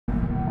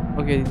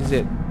Okay, this is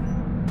it.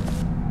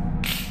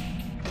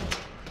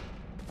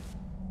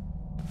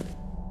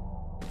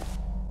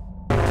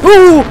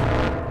 Oh!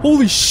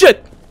 Holy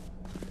shit!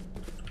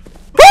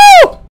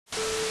 Oh!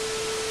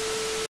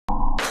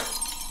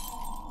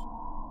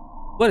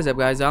 What is up,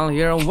 guys? Alan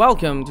here, and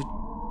welcome to...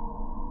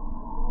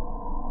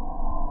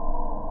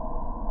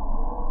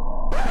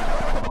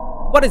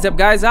 What is up,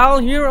 guys?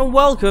 Alan here, and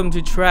welcome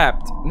to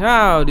Trapped.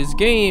 Now, this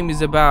game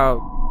is about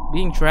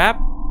being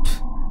trapped.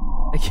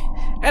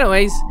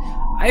 Anyways,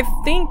 I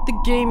think the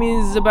game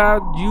is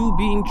about you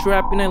being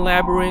trapped in a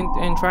labyrinth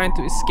and trying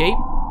to escape.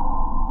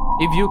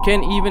 If you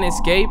can even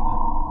escape.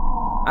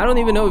 I don't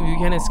even know if you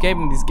can escape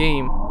in this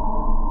game,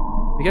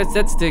 because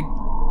that's the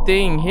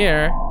thing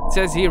here. It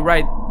says here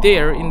right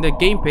there in the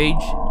game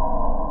page.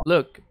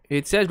 Look,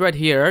 it says right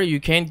here you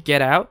can't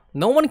get out.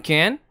 No one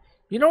can.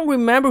 You don't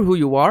remember who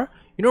you are.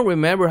 You don't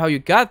remember how you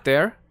got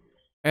there.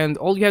 And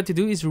all you have to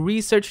do is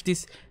research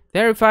this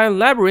terrifying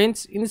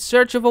labyrinth in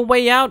search of a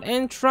way out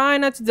and try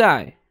not to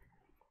die.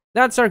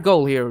 That's our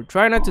goal here.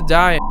 Try not to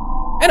die.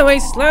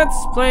 Anyways, let's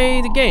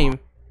play the game.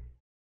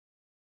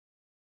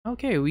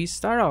 Okay, we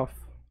start off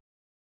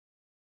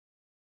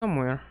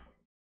somewhere.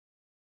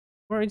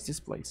 Where is this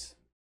place?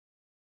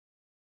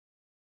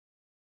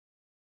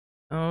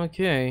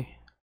 Okay.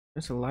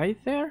 There's a light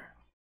there.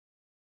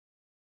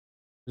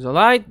 There's a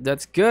light.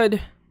 That's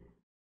good.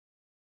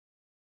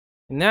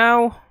 And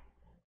now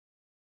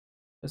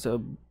there's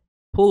a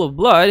pool of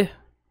blood.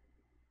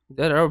 Is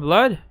that our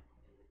blood?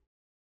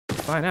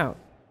 Let's find out.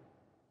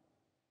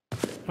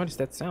 What is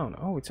that sound?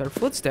 Oh, it's our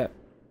footstep.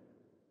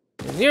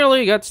 We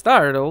nearly got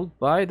startled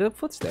by the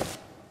footstep.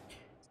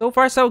 So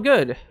far, so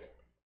good.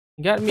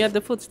 You got me at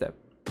the footstep.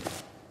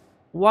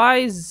 Why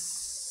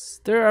is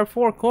there are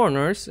 4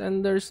 corners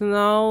and there's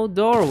no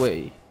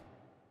doorway?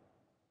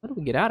 How do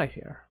we get out of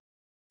here?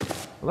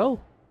 Hello?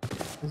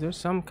 Is there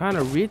some kind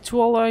of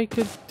ritual I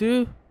could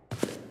do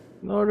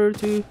in order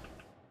to...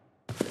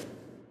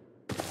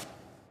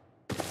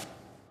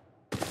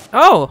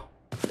 Oh!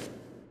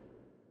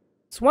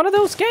 It's one of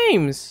those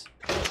games!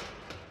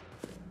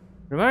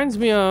 Reminds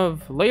me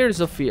of Layers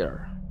of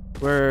Fear,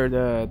 where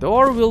the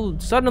door will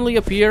suddenly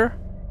appear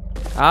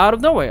out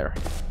of nowhere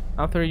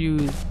after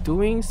you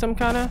doing some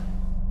kind of,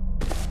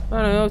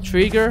 I don't know,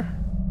 trigger,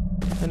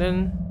 and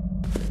then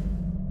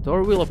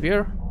door will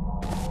appear.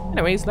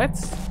 Anyways,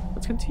 let's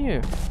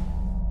continue.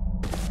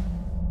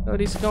 So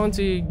this is going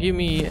to give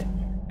me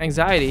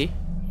anxiety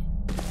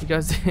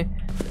because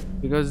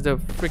because the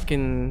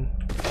freaking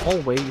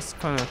hallway is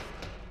kind of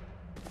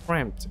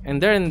cramped,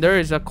 and then there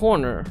is a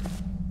corner.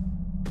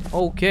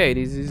 Okay,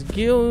 this is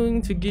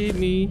going to give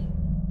me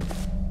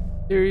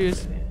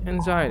serious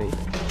anxiety.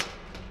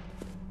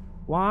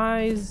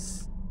 Why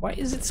is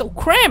it so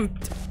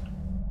cramped?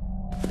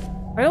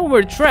 I know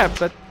we're trapped,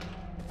 but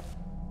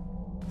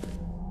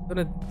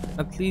gonna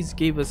at least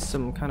give us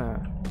some kind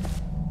of...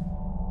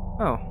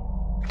 Oh.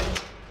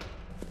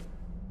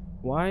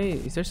 Why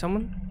is there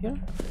someone here?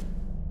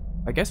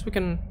 I guess we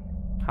can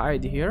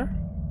hide here.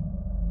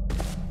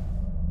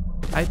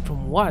 Hide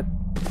from what?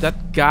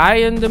 That guy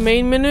in the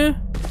main menu?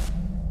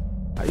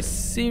 I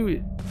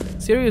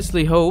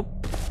seriously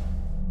hope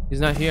he's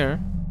not here.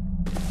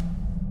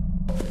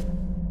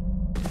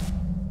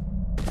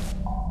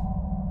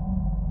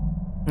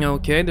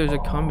 Okay, there's a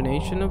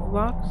combination of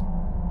locks.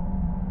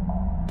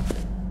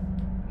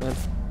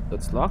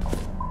 That's locked.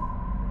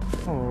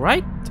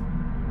 Alright.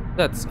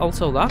 That's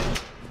also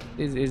locked.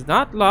 This is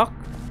not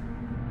locked.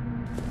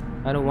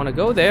 I don't want to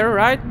go there,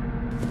 right?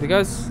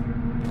 Because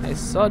I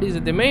saw this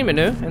at the main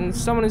menu and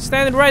someone is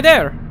standing right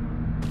there.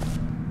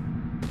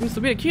 Seems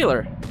to be a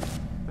killer.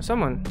 Or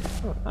someone.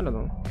 Oh, I don't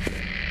know.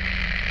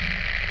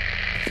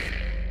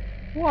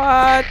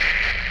 What?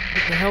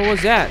 What the hell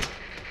was that?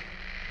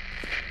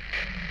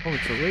 Oh,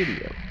 it's a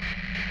radio.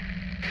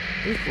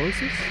 Can we close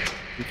this?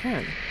 We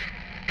can.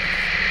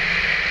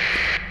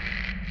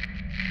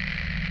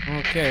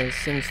 Okay,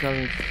 seems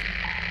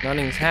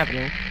nothing's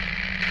happening.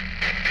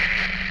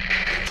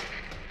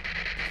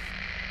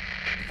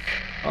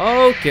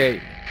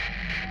 Okay.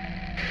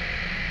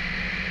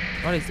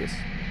 What is this?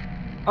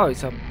 Oh,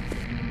 it's a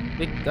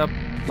picked up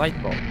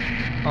light bulb.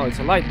 Oh, it's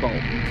a light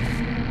bulb.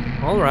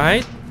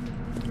 Alright.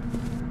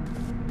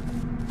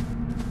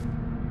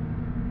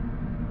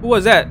 Who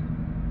was that?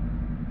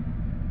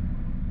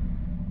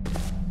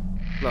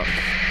 Look.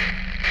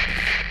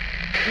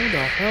 Who the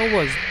hell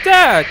was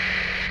that?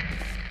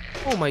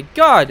 Oh my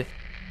god!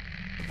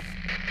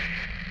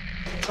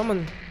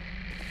 Someone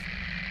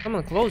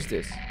close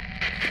this.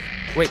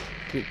 Wait,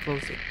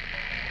 close it.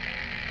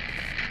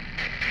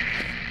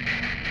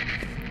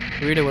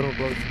 I really want to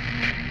close it.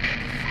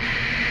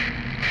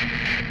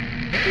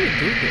 What do you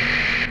do here?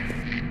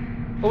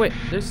 Oh wait,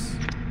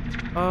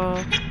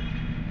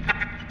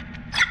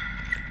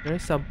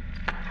 there's a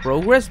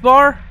progress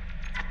bar?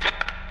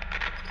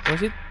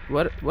 Was it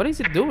what is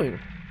it doing?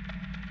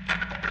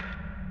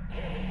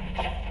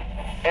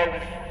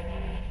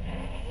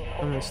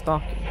 I'm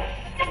stalking.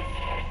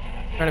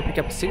 Trying to pick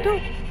up a signal?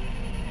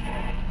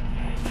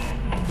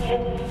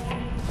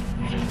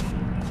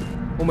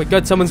 Oh my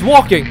god, someone's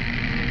walking!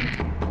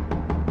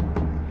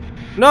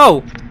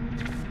 No!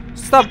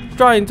 Stop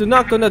trying to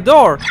knock on the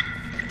door!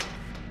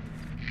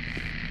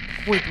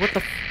 Wait, what the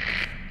f—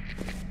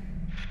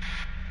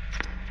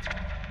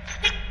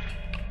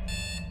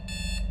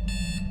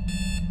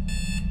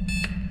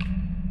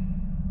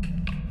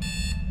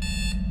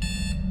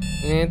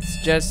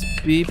 It's just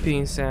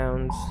beeping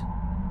sounds.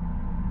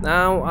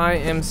 Now I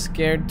am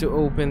scared to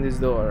open this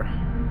door.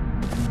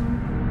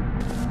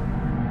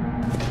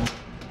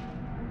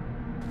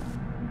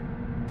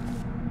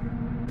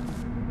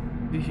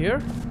 You hear?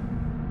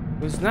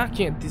 Who's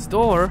knocking at this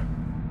door?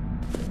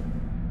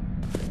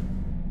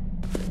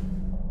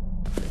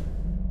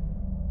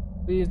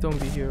 Please don't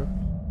be here.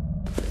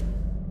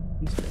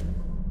 Please.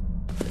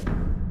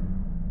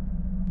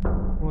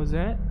 What was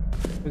that?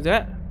 What was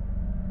that?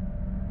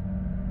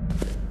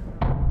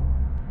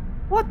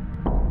 What?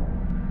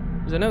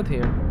 There's a note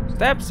here.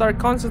 Steps are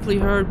constantly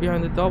heard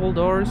behind the double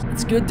doors.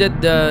 It's good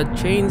that the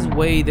chain's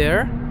way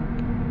there.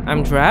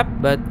 I'm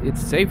trapped, but it's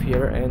safe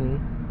here. And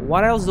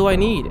what else do I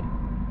need?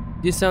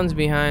 This sounds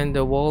behind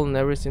the wall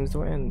never seems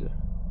to end.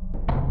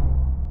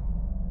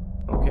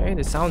 Okay,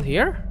 the sound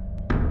here?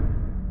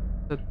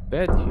 The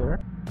bed here.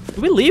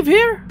 Do we live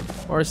here?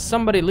 Or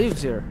somebody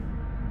lives here?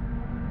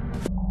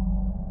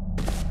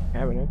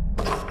 Cabinet.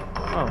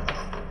 Oh.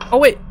 Oh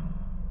wait!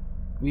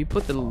 We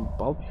put the little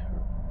bulb here.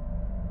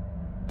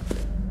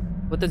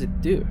 What does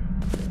it do?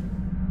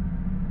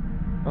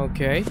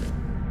 Okay.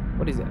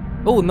 What is that?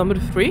 Oh, number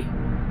 3?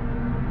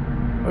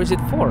 Or is it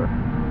 4?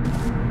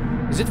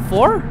 Is it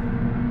 4?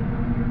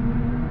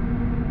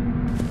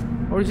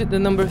 Or is it the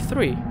number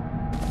 3?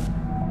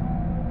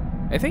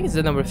 I think it's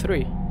the number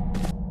 3.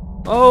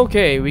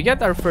 Okay, we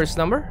got our first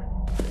number.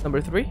 Number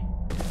 3.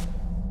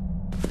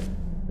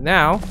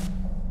 Now,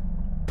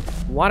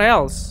 what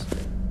else?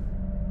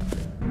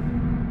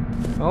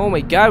 Oh my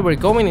god, we're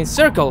going in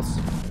circles.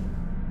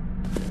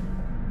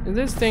 Is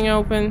this thing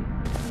open?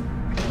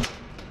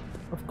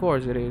 Of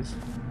course it is.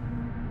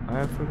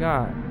 I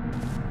forgot.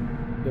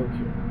 Go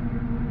here.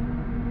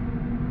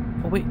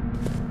 Oh wait,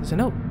 there's a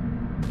note.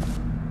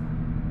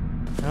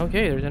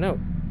 Okay, there's a note.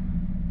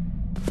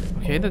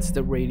 Okay, that's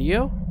the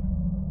radio.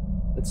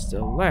 That's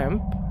the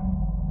lamp.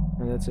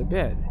 And that's a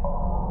bed.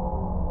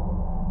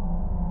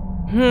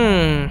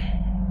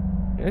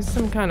 There's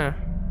some kind of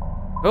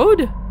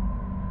code?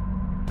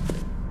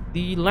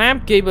 The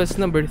lamp gave us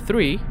number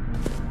 3.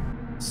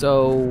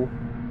 So...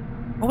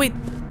 oh wait!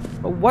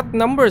 What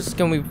numbers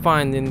can we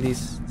find in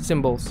these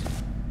symbols?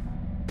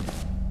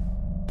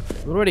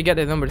 We already got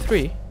the number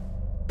 3.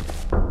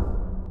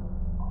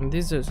 And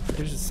there's a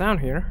sound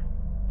here.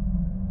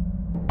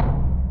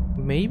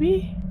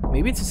 Maybe?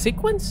 Maybe it's a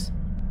sequence?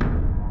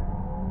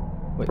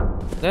 Wait,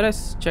 let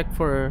us check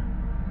for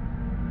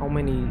how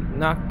many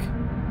knock.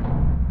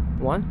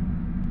 1,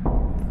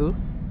 2,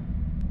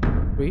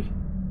 3,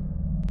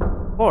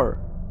 4.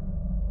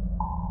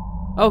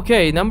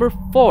 Okay, number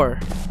 4.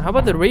 How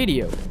about the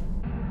radio?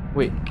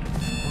 Wait.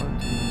 1,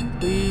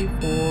 2, 3,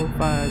 4,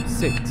 5,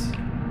 6.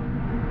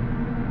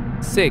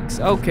 6.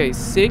 Okay,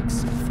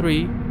 6,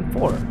 3, and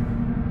 4.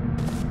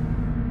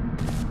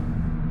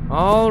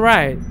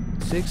 Alright.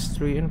 6,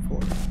 3, and 4.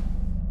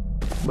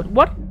 But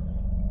what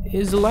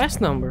is the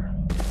last number?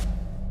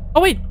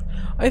 Oh wait!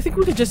 I think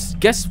we could just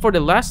guess for the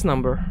last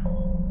number.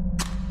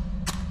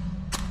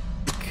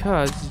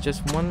 Because it's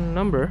just one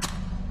number.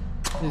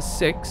 This is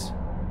 6,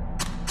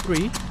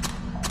 3,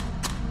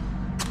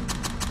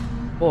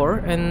 4,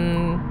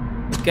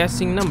 and a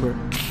guessing number.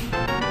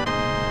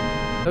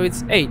 So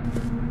it's 8.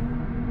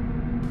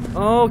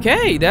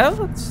 Okay, that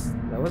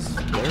was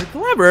very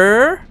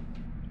clever.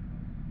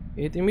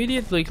 It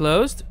immediately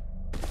closed.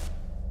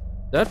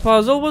 That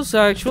puzzle was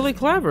actually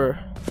clever.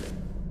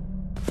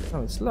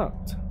 Oh, it's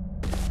locked.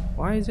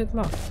 Why is it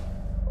locked?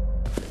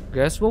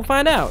 Guess we'll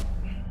find out.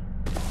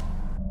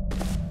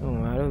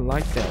 Oh, I don't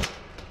like that.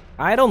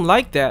 I don't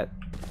like that.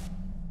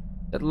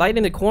 That light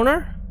in the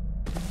corner?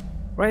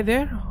 Right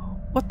there?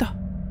 What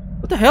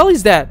the hell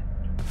is that?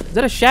 Is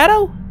that a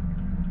shadow?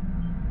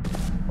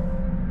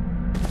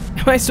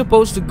 Am I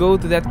supposed to go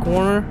to that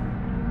corner?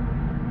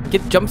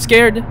 Get jump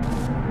scared?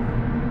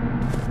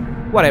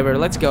 Whatever,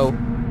 let's go.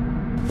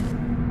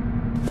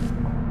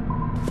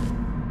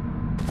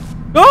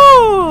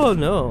 Oh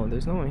no,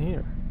 there's no one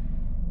here.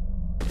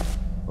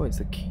 Oh, it's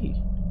the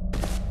key.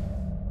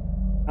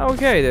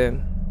 Okay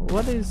then.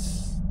 What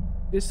is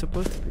this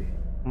supposed to be?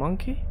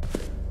 Monkey?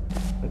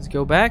 Let's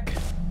go back.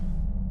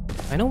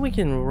 I know we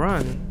can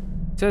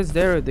run. It says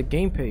there at the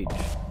game page.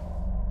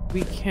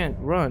 We can't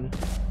run.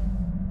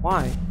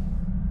 Why?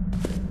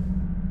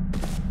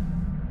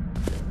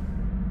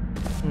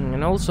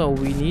 And also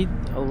we need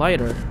a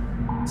lighter.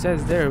 It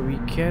says there we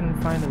can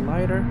find a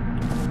lighter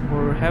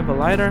or have a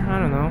lighter. I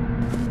don't know.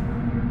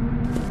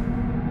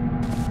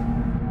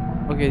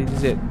 Okay, this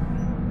is it.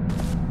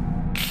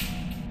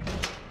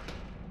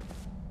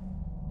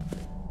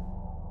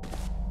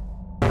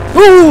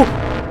 Oh!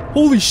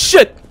 Holy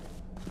shit!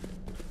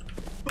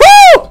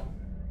 Oh!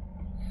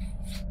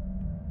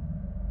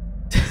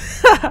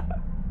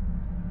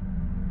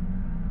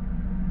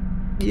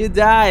 You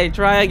die.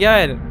 Try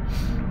again.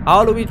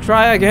 How do we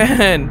try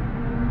again?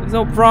 There's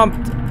no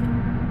prompt.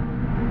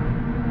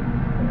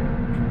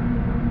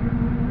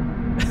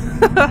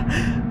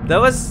 That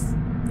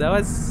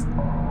was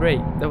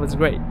great. That was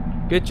great.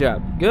 Good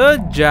job.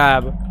 Good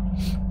job.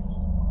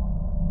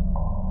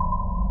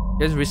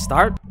 Let's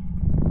restart.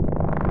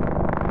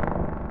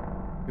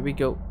 Here we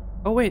go.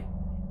 Oh wait,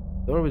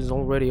 door was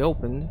already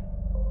opened.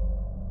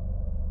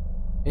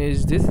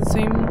 Is this the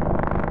same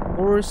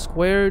 4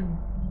 squared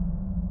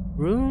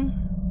room?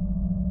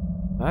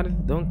 I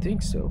don't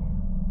think so.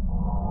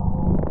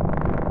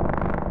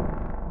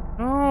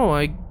 Oh,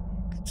 I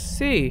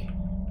see.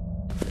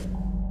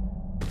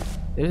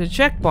 There's a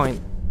checkpoint.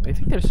 I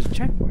think there's a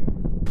checkpoint.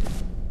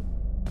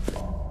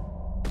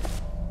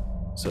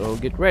 So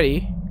get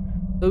ready.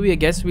 So I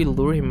guess we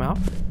lure him out.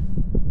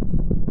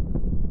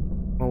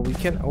 Well, we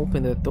can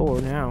open the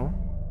door now.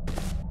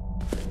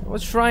 I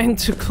was trying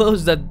to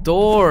close the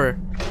door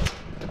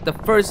at the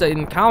first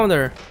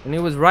encounter, and it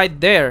was right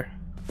there,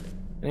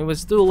 and it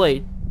was too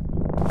late.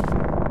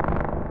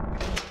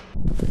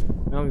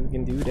 Now we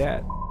can do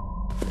that.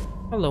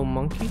 Hello,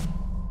 monkey.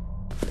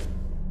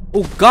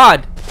 Oh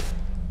God!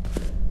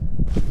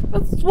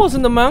 That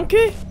wasn't a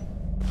monkey.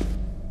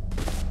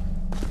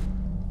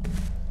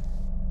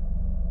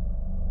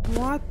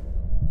 What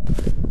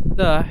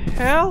the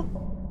hell?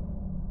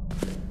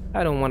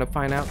 I don't want to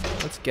find out.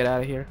 Let's get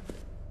out of here.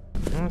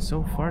 Oh,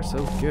 so far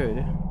so good.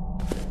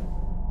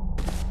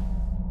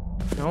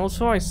 And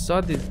also, I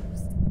saw the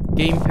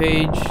game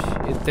page.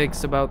 It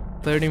takes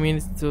about 30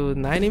 minutes to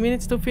 90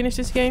 minutes to finish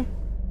this game.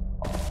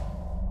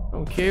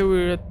 Okay,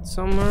 we're at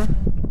somewhere.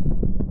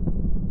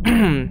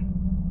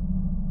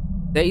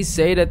 They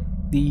say that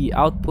the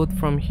output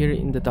from here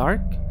in the dark.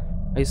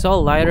 I saw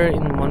a lighter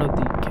in one of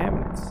the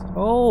cabinets.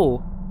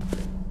 Oh,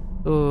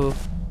 so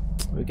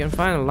we can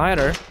find a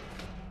lighter.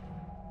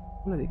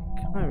 One of the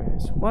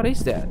cabinets. What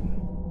is that?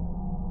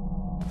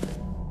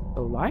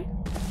 A light?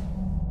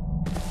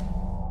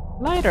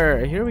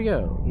 Lighter. Here we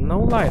go. No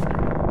lighter.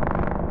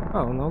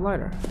 Oh, no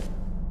lighter.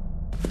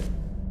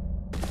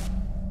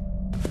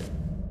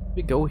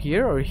 We go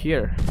here or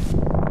here?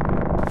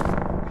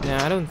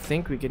 Nah, I don't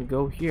think we can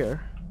go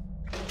here.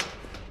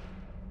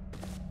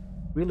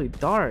 Really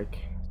dark.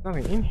 There's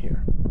nothing in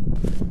here.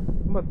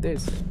 What about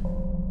this?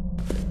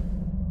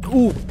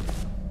 Ooh!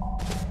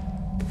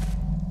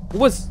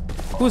 Who's?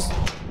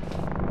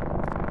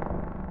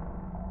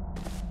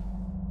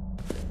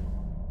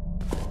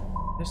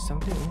 There's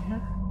something in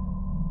here?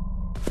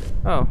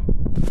 Oh.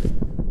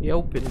 He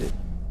opened it.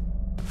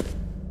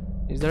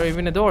 Is there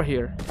even a door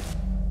here?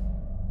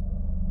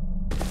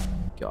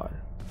 God.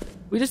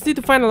 We just need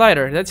to find a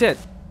lighter. That's it.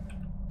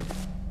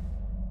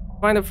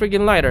 Find a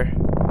freaking lighter.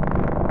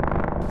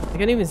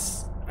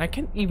 I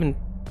can't even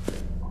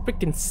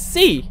freaking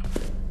see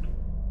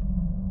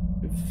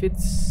if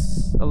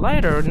it's a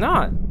lighter or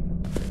not.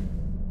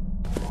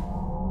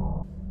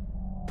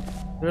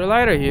 There's a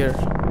lighter here.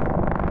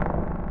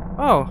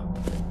 Oh,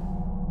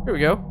 here we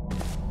go.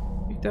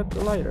 Picked up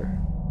the lighter.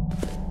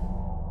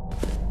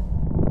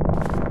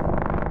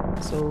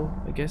 So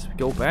I guess we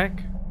go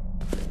back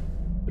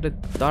to the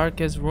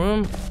darkest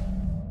room.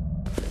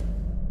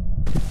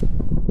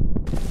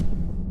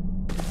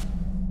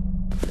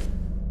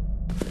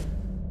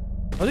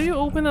 How do you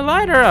open the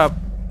lighter up?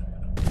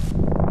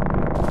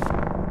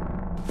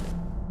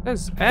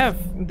 That's F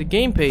in the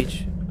game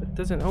page, but it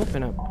doesn't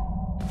open up.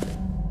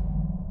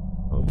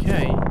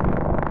 Okay,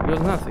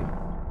 here's nothing.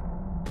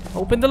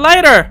 Open the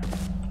lighter!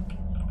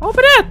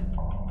 Open it!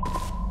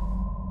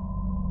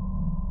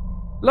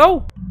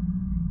 Low?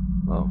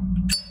 Oh.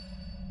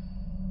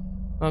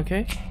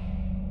 Okay.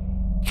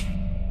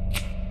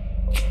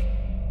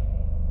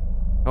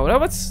 Oh, that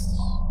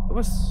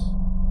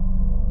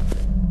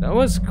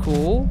was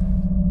cool.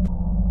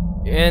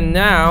 And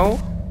now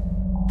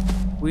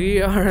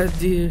we are at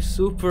the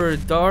super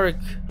dark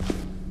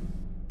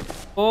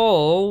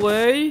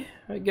hallway,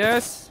 I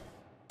guess.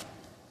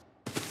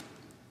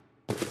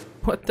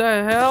 What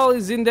the hell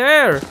is in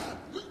there?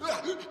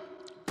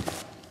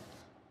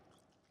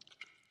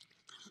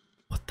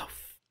 What the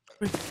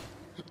frick?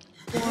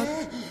 What?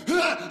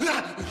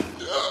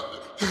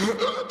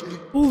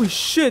 Holy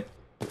shit!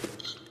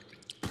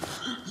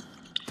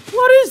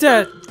 What is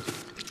that?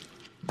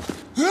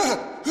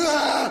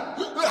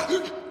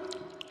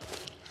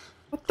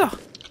 What the?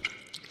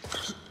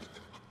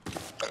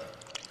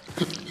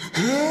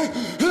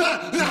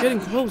 I'm getting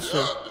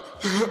closer.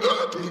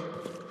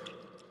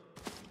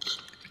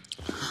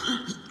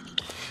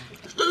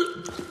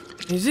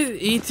 Is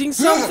it eating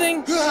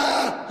something?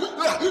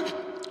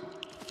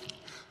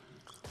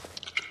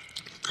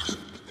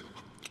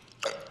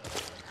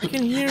 I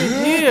can hear it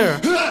here.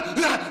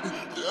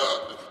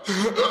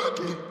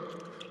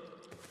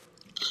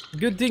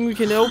 Good thing we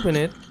can open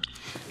it.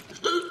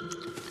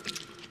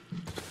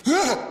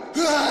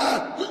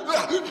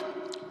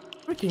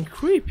 Freaking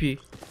creepy.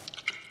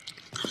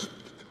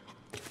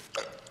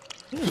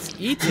 I think it's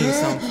eating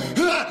something.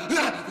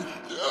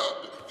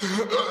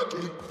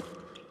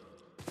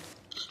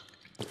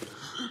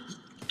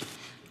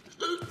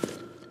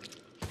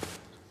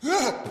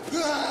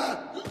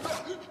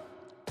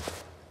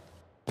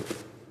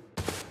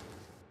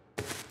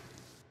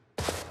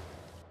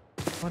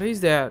 What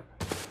is that?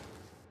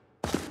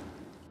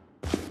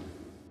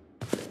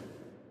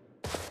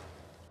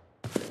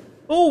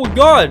 Oh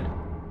God!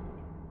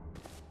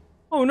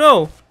 Oh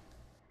no!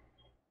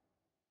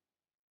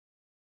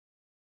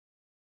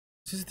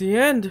 This is the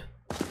end.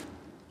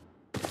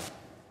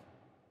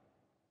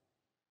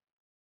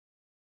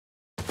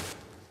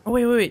 Oh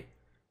wait.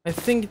 I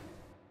think it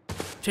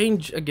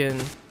changed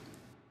again.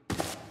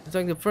 It's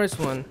like the first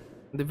one,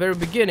 the very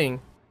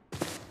beginning.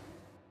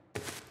 I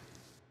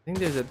think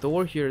there's a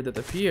door here that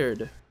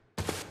appeared.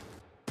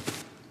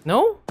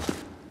 No?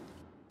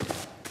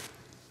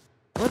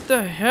 What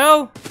the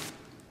hell?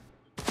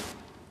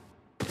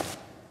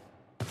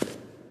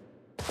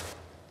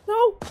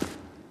 No!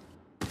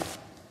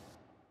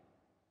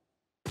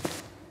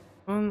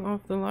 On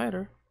off the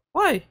lighter.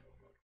 Why?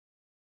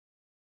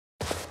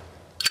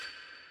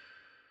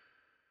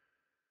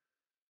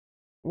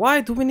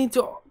 Why do we need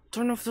to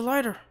turn off the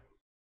lighter?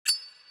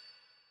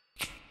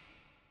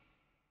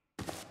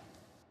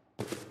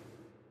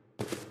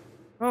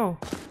 Oh,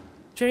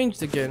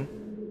 changed again.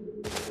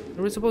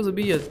 There was supposed to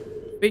be a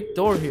big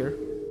door here.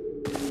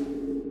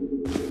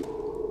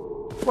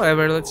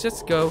 Whatever, let's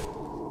just go.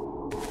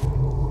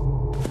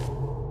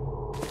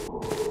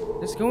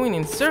 Just going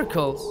in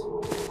circles.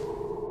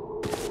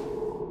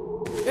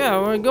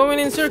 Yeah, we're going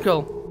in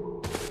circle.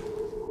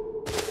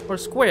 Or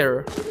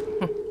square.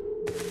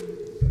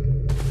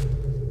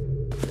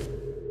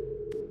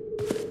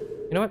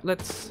 You know what?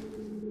 Let's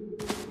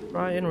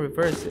try and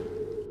reverse it.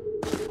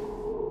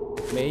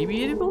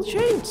 Maybe it will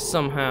change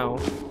somehow.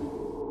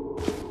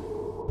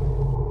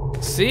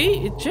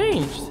 See? It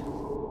changed.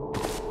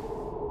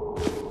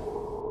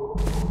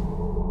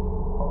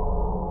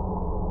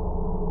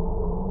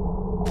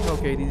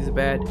 Okay, this is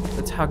bad.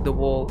 Let's hug the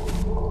wall.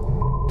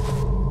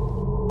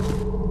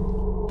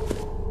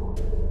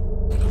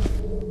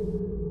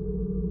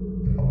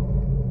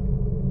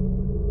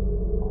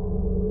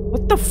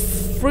 What the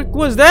frick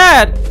was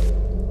that?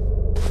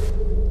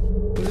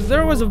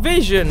 There was a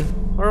vision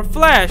or a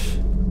flash.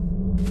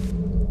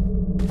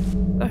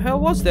 The hell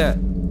was that?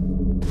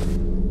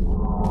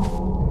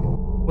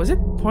 Was it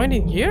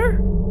pointing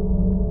here?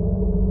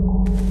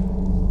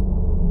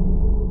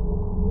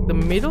 The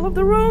middle of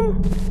the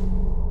room?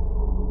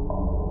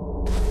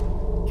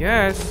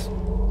 Guess.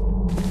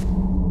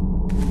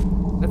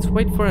 Let's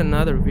wait for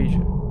another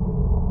vision.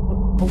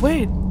 Oh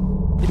wait,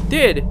 it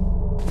did.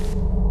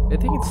 I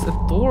think it's a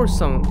door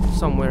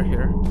somewhere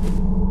here.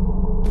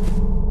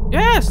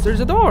 Yes, there's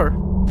a door,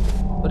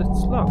 but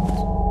it's locked.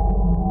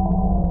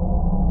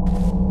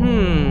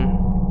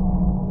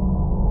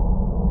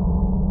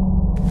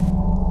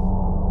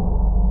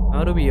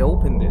 How do we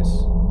open this?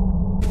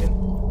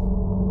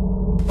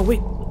 Oh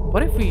wait,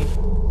 what if we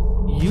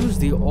use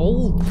the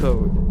old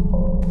code?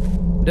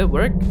 Would that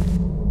work?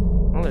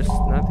 Well, there's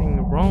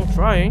nothing wrong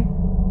trying.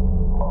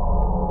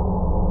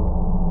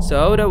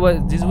 So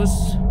this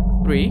was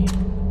 3.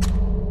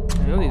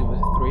 I know this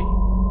was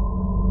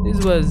 3. This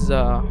was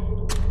I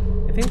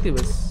think it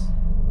was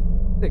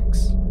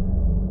 6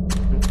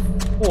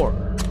 and 4.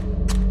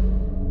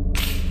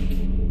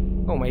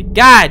 Oh my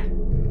god!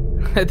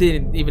 I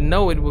didn't even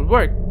know it would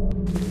work.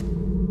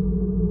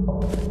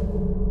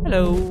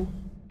 Hello.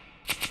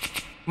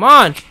 Come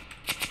on!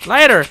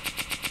 Lighter!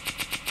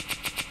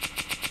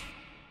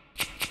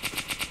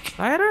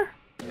 Lighter?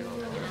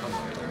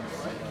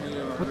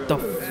 What the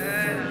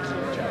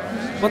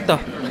What the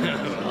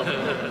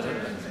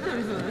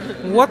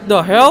What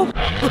the hell?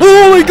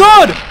 Oh my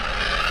god!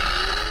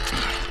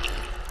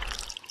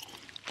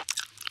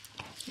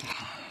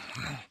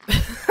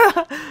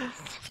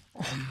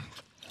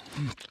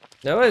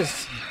 That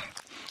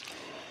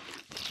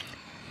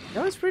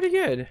was pretty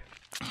good.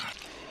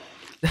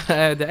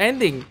 The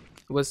ending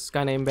was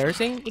kind of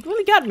embarrassing. It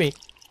really got me.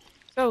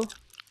 So,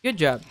 good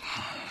job.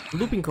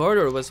 Looping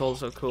corridor was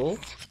also cool.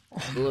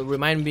 It will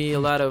remind me a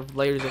lot of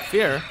Layers of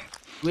Fear,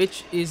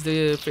 which is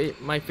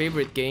my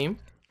favorite game,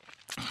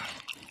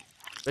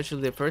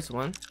 especially the first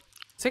one.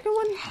 Second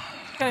one,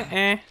 kind of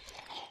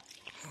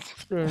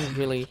Don't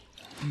really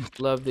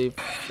love the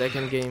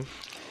second game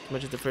as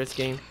much as the first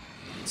game.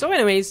 So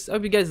anyways, I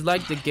hope you guys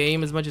liked the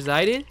game as much as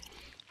I did.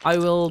 I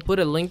will put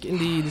a link in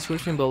the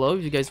description below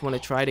if you guys want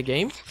to try the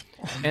game.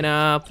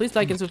 And please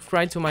like and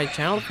subscribe to my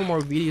channel for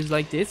more videos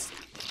like this.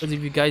 Because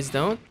if you guys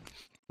don't,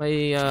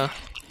 my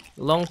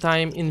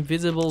long-time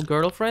invisible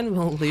girlfriend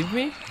will leave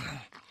me.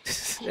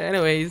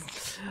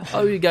 Anyways, I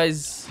hope you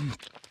guys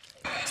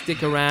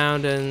stick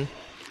around, and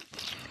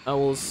I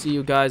will see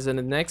you guys in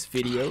the next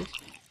video.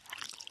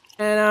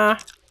 And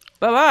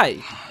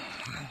bye-bye.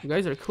 You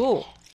guys are cool.